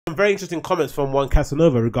very interesting comments from one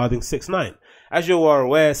Casanova regarding 6ix9ine. As you are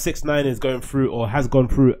aware, 6ix9ine is going through, or has gone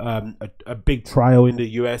through, a big trial in the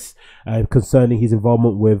US concerning his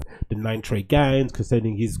involvement with the 9 Trey gangs,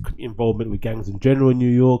 concerning his involvement with gangs in general in New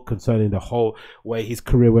York, concerning the whole way his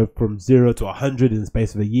career went from 0 to 100 in the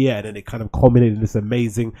space of a year, and then it kind of culminated in this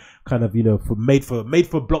amazing kind of, you know, made for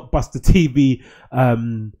blockbuster TV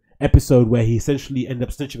episode where he essentially ended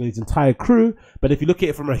up snitching on his entire crew. But if you look at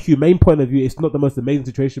it from a humane point of view, it's not the most amazing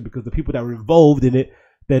situation, because the people that were involved in it,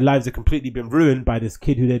 their lives have completely been ruined by this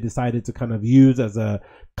kid who they decided to kind of use as a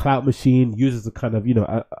clout machine, use as a kind of, you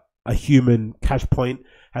know, a human cash point,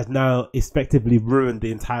 has now effectively ruined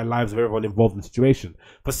the entire lives of everyone involved in the situation.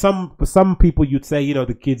 For some people, you'd say, you know,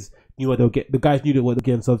 the kids knew what the guys knew what they're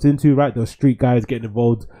getting themselves into, right? Those street guys getting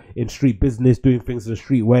involved in street business, doing things in a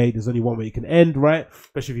street way. There's only one way you can end, right?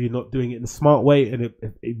 Especially if you're not doing it in a smart way. And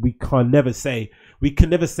we can never say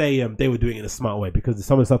they were doing it in a smart way, because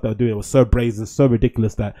some of the stuff they were doing was so brazen, so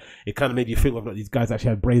ridiculous that it kind of made you think whether or not these guys actually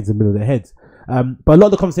had brains in the middle of their heads. But a lot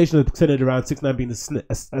of the conversation is centered around 6ix9ine being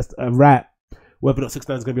a rat, whether or not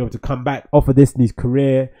 6ix9ine is going to be able to come back off of this in his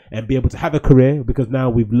career and be able to have a career, because now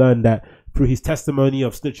we've learned that through his testimony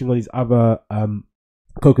of snitching on these other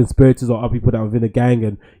co-conspirators or other people that were within a gang,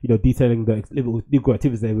 and, you know, detailing the illegal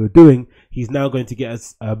activities they were doing, he's now going to get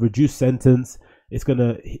a reduced sentence. It's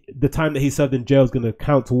the time that he served in jail is going to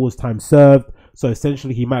count towards time served. So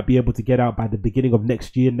essentially, he might be able to get out by the beginning of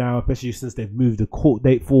next year now, especially since they've moved the court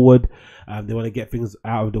date forward. They want to get things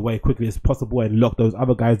out of the way quickly as possible and lock those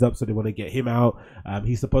other guys up, so they want to get him out.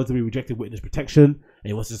 He's supposed to be rejected witness protection, and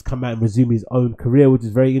he wants to just come out and resume his own career, which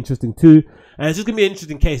is very interesting too. And it's just going to be an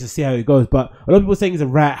interesting case to see how it goes. But a lot of people are saying he's a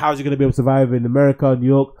rat. How's he going to be able to survive in America, New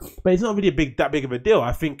York? But it's not really that big of a deal.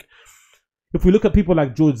 I think if we look at people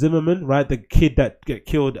like George Zimmerman, right, the kid that get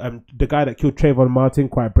killed, the guy that killed Trayvon Martin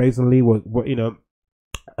quite brazenly, you know,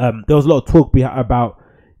 there was a lot of talk about,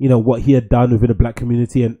 you know, what he had done within the black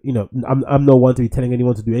community. And, you know, I'm no one to be telling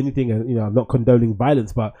anyone to do anything, and, you know, I'm not condoning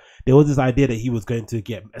violence, but there was this idea that he was going to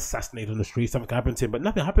get assassinated on the street, something happened to him, but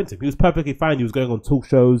nothing happened to him. He was perfectly fine. He was going on talk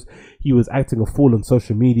shows, he was acting a fool on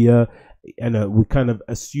social media, and we kind of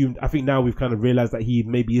assumed, I think now we've kind of realized that he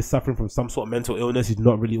maybe is suffering from some sort of mental illness. He's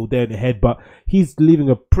not really all there in the head, but he's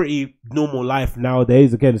living a pretty normal life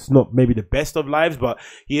nowadays. Again, it's not maybe the best of lives, but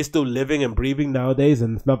he is still living and breathing nowadays,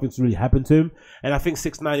 and nothing's really happened to him. And I think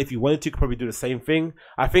 6ix9ine, if you wanted to, could probably do the same thing.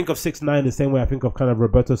 I think of 6ix9ine the same way I think of kind of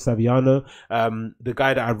Roberto Saviano, the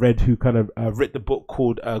guy that I read who kind of wrote the book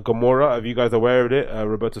called Gomorrah. Are you guys aware of it?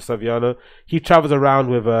 Roberto Saviano. He travels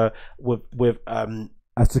around with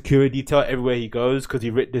a security detail everywhere he goes, because he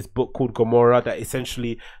wrote this book called Gomorrah that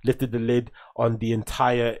essentially lifted the lid on the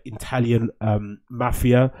entire Italian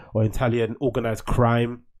mafia, or Italian organized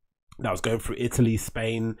crime that was going through Italy,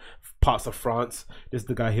 Spain, parts of France. This is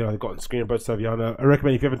the guy here I got on screen, Roberto Saviano. I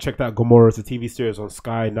recommend, if you haven't checked out Gomorrah, it's a TV series on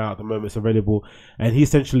Sky now at the moment. It's available, and he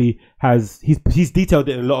essentially he's detailed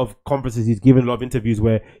it in a lot of conferences. He's given a lot of interviews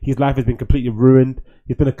where his life has been completely ruined.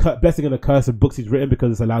 He's been a blessing and a curse of books he's written,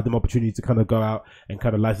 because it's allowed him opportunity to kind of go out and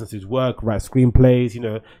kind of license his work, write screenplays, you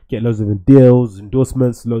know, get loads of deals,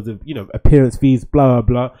 endorsements, loads of, you know, appearance fees, blah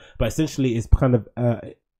blah blah. But essentially, it's kind of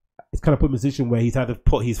put in a position where he's had to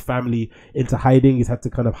put his family into hiding. He's had to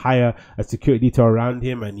kind of hire a security detail around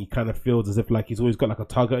him, and he kind of feels as if like he's always got like a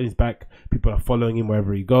target on his back. People are following him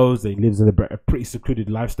wherever he goes. And he lives in a pretty secluded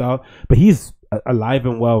lifestyle, but he's alive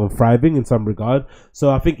and well and thriving in some regard. So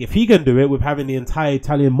I think if he can do it with having the entire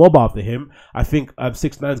Italian mob after him, I think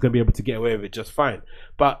 6ix9ine is going to be able to get away with it just fine.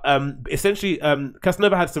 But essentially,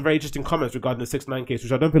 Casanova had some very interesting comments regarding the 6ix9ine case,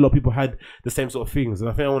 which I don't think a lot of people had the same sort of things, and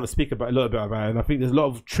I think I want to speak about a little bit about it. And I think there's a lot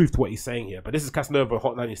of truth to what he's saying here. But this is Casanova,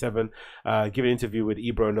 Hot 97, giving an interview with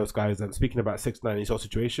Ebro and those guys, and speaking about 6ix9ine and his whole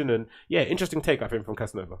situation. And yeah, interesting take, I think, from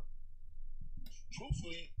Casanova.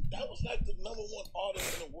 Truthfully, that was like the #1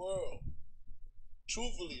 artist in the world.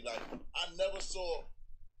 Truthfully, like, I never saw,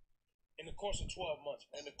 in the course of 12 months,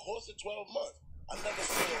 I never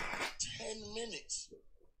saw 10 minutes,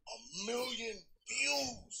 1 million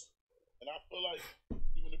views. And I feel like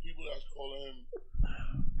even the people that's calling him,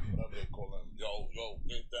 whatever they call him, yo,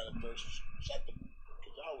 get that and first, shut the,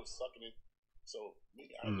 because y'all was sucking it. So, me,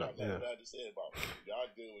 I'm not nothing bad to say about it. Y'all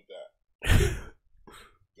deal with that.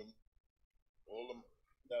 All them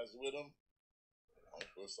that's with him, I don't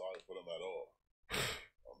feel sorry for them at all.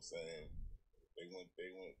 I'm saying they went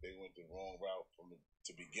the wrong route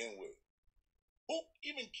to begin with. Who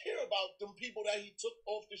even care about them people that he took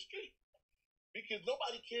off the street? Because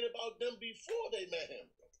nobody cared about them before they met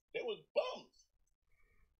him. They was bums.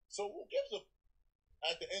 So who gives a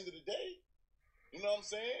at the end of the day? You know what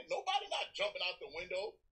I'm saying? Nobody not jumping out the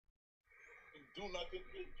window. and do nothing.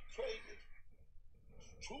 It's crazy.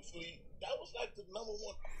 Truthfully, that was like the number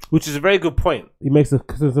one. Which is a very good point. He makes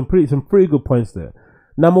some pretty good points there.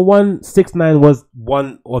 Number one, 6ix9ine was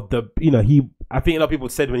one of the, I think a lot of people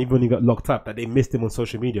said even when he got locked up that they missed him on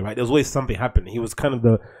social media, right? There was always something happening. He was kind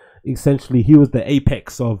of he was the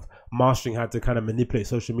apex of mastering how to kind of manipulate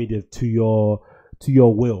social media to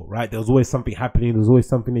your will, right? There was always something happening. There was always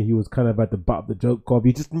something that he was kind of at the butt of the joke of.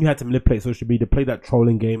 He just knew how to manipulate social media, play that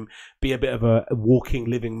trolling game, be a bit of a walking,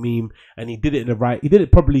 living meme, and he did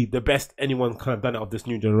it probably the best anyone kind of done it of this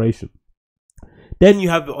new generation. Then you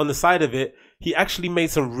have on the side of it, he actually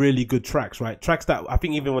made some really good tracks, right? Tracks that I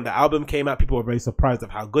think even when the album came out, people were very surprised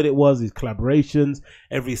of how good it was. His collaborations,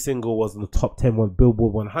 every single was in the top 10 on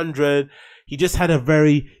Billboard 100. He just had a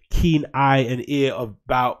very keen eye and ear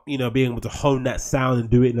about, being able to hone that sound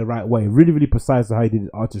and do it in the right way. Really, really precise on how he did his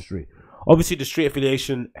artistry. Obviously, the street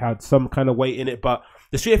affiliation had some kind of weight in it, but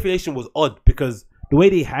the street affiliation was odd because the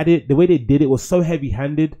way they had it, the way they did it was so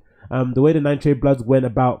heavy-handed. The way the 9 Trey Bloods went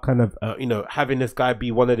about kind of, having this guy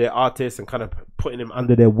be one of their artists and kind of putting him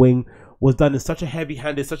under their wing was done in such a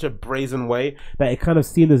heavy-handed, such a brazen way that it kind of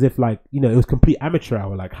seemed as if, like, it was complete amateur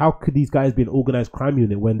hour. Like, how could these guys be an organized crime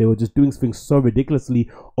unit when they were just doing things so ridiculously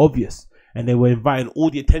obvious and they were inviting all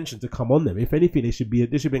the attention to come on them? If anything, they should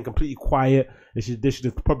have been completely quiet. They should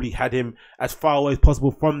have probably had him as far away as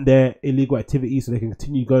possible from their illegal activity so they can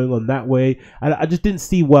continue going on that way. And I just didn't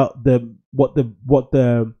see what the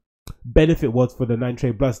benefit was for the 9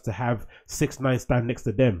 Trey Bloods to have 6ix9ine stand next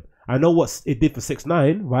to them. I know what it did for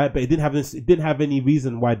 6ix9ine, right? But it didn't have any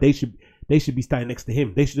reason why they should be standing next to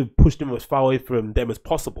him. They should have pushed him as far away from them as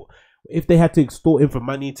possible. If they had to extort him for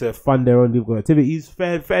money to fund their own legal activities,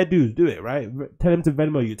 fair dues, do it, right? Tell him to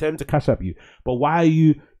Venmo you, tell him to Cash App you. But why are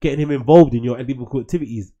you getting him involved in your illegal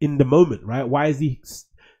activities in the moment, right? Why is he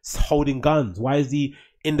holding guns? Why is he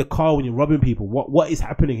in the car when you're robbing people? What is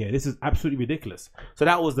happening here? This is absolutely ridiculous. So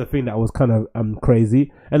that was the thing that was kind of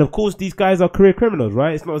crazy. And of course, these guys are career criminals,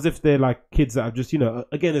 right? It's not as if they're like kids that are just,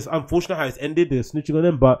 again, it's unfortunate how it's ended. They're snitching on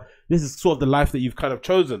them, but this is sort of the life that you've kind of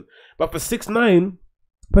chosen. But for 6ix9ine,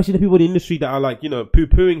 especially the people in the industry that are like,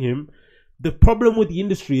 poo-pooing him, the problem with the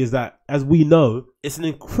industry is that, as we know, it's an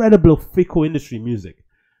incredible fickle industry, music.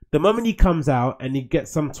 The moment he comes out and he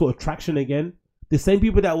gets some sort of traction again, the same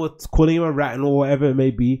people that were calling him a rat or whatever it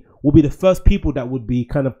may be will be the first people that would be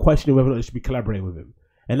kind of questioning whether or not they should be collaborating with him.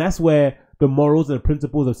 And that's where the morals and the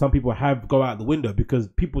principles of some people go out the window, because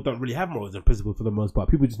people don't really have morals and principles for the most part.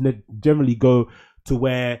 People just generally go to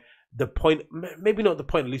where the point, maybe not the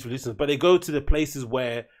point of least resistance, but they go to the places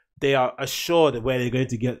where they are assured of where they're going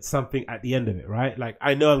to get something at the end of it, right? Like,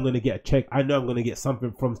 I know I'm going to get a check. I know I'm going to get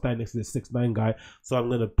something from standing next to this 6ix9ine guy. So I'm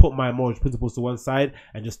going to put my moral principles to one side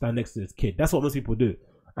and just stand next to this kid. That's what most people do.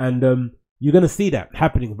 And you're going to see that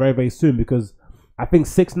happening very, very soon, because I think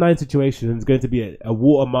 6ix9ine situation is going to be a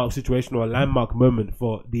watermark situation or a landmark moment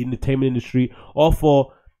for the entertainment industry or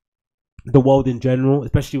for the world in general,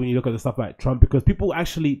 especially when you look at the stuff like Trump, because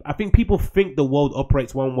I think people think the world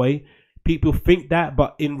operates one way. People think that,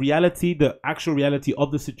 but in reality, the actual reality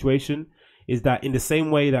of the situation is that in the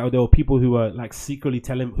same way that there were people who were like secretly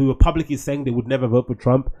who were publicly saying they would never vote for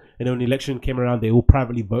Trump, and when the election came around, they all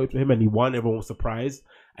privately voted for him and he won, everyone was surprised.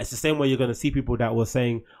 It's the same way you're going to see people that were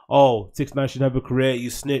saying, oh, 6ix9ine should have a career, you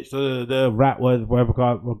snitched, the rat word, whatever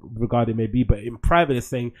regard it may be. But in private, they're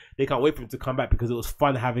saying they can't wait for him to come back because it was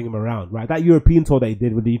fun having him around, right? That European tour that he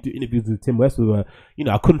did when he did interviews with Tim Westwood were,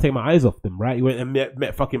 I couldn't take my eyes off them, right? He went and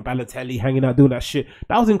met fucking Balotelli, hanging out, doing that shit.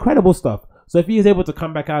 That was incredible stuff. So if he is able to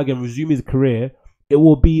come back out again, resume his career, it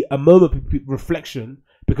will be a moment of reflection,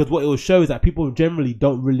 because what it will show is that people generally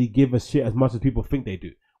don't really give a shit as much as people think they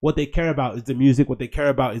do. What they care about is the music. What they care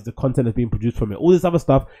about is the content that's being produced from it. All this other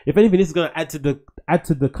stuff, if anything, this is going to add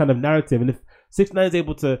to the kind of narrative. And if 6ix9ine is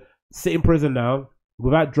able to sit in prison now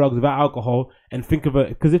without drugs, without alcohol, and think of it,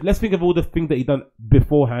 because let's think of all the things that he done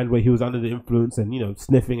beforehand, where he was under the influence and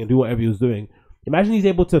sniffing and do whatever he was doing. Imagine he's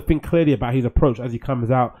able to think clearly about his approach as he comes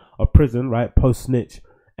out of prison, right, post snitch,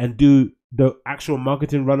 and do the actual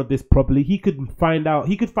marketing run of this properly. He could find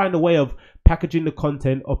a way of packaging the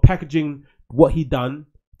content or packaging what he done,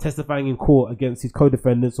 testifying in court against his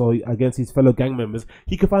co-defendants or against his fellow gang members.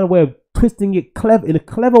 He could find a way of twisting it in a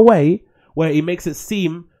clever way where he makes it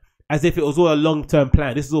seem as if it was all a long-term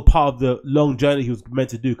plan. This is all part of the long journey he was meant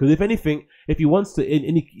to do. Because if anything, if he wants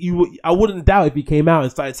to, I wouldn't doubt if he came out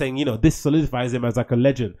and started saying, this solidifies him as like a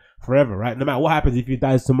legend forever, right? No matter what happens, if he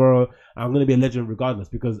dies tomorrow, I'm going to be a legend regardless,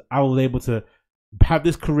 because I was able to have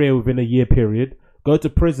this career within a year period, go to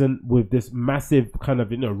prison with this massive kind of,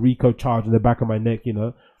 RICO charge in the back of my neck,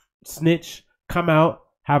 snitch, come out,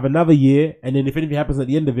 have another year, and then if anything happens at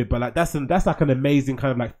the end of it. But like that's like an amazing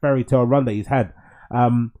kind of like fairy tale run that he's had.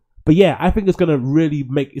 But yeah, I think it's gonna really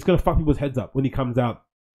it's gonna fuck people's heads up when he comes out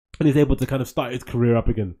and he's able to kind of start his career up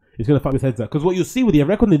again. It's gonna fuck his heads up, because what you'll see with the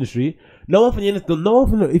record industry, no one from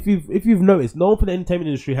the if you've noticed, no one from the entertainment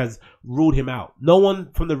industry has ruled him out. No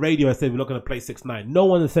one from the radio has said we're not gonna play 6ix9ine. No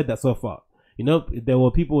one has said that so far. You know, there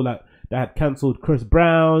were people like that had cancelled Chris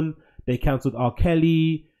Brown. They cancelled R.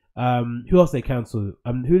 Kelly. Who else they cancelled?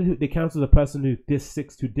 Who they cancelled? The person who dissed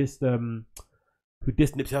Nipsey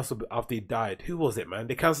Hussle after he died. Who was it, man?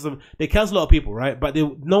 They cancelled them. They cancelled a lot of people, right? But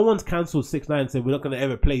no one's cancelled 6ix9ine and said we're not going to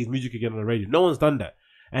ever play his music again on the radio. No one's done that.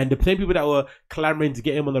 And the same people that were clamoring to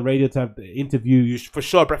get him on the radio to have the interview, for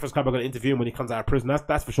sure Breakfast Club are going to interview him when he comes out of prison.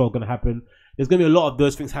 That's for sure going to happen. There's going to be a lot of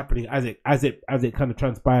those things happening as it kind of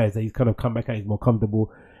transpires, that he's kind of come back and he's more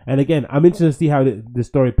comfortable. And again, I'm interested to see how the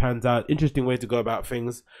story pans out. Interesting way to go about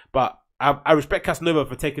things. But I respect Casanova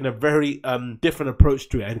for taking a very different approach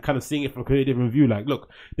to it and kind of seeing it from a completely different view. Like, look,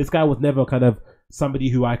 this guy was never kind of somebody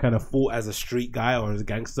who I kind of thought as a street guy or as a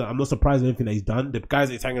gangster. I'm not surprised at anything that he's done. The guys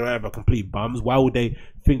that he's hanging around are complete bums. Why would they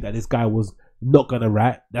think that this guy was not gonna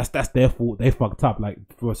rat? That's their fault. They fucked up, like,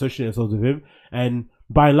 for associating themselves with him. And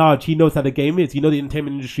by and large, he knows how the game is. You know, the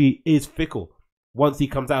entertainment industry is fickle. Once he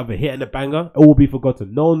comes out of a hit and a banger, it will be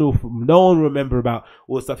forgotten. No one will remember about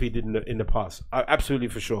all the stuff he did in the past. Absolutely,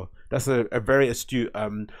 for sure. That's a very astute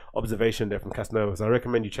observation there from Casanova. So I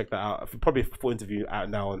recommend you check that out. Probably a full interview out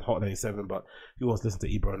now on Hot 97. But if you want to listen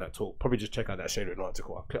to Ebro and that talk, probably just check out that Shade Written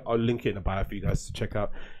article. I'll link it in the bio for you guys to check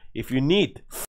out if you need.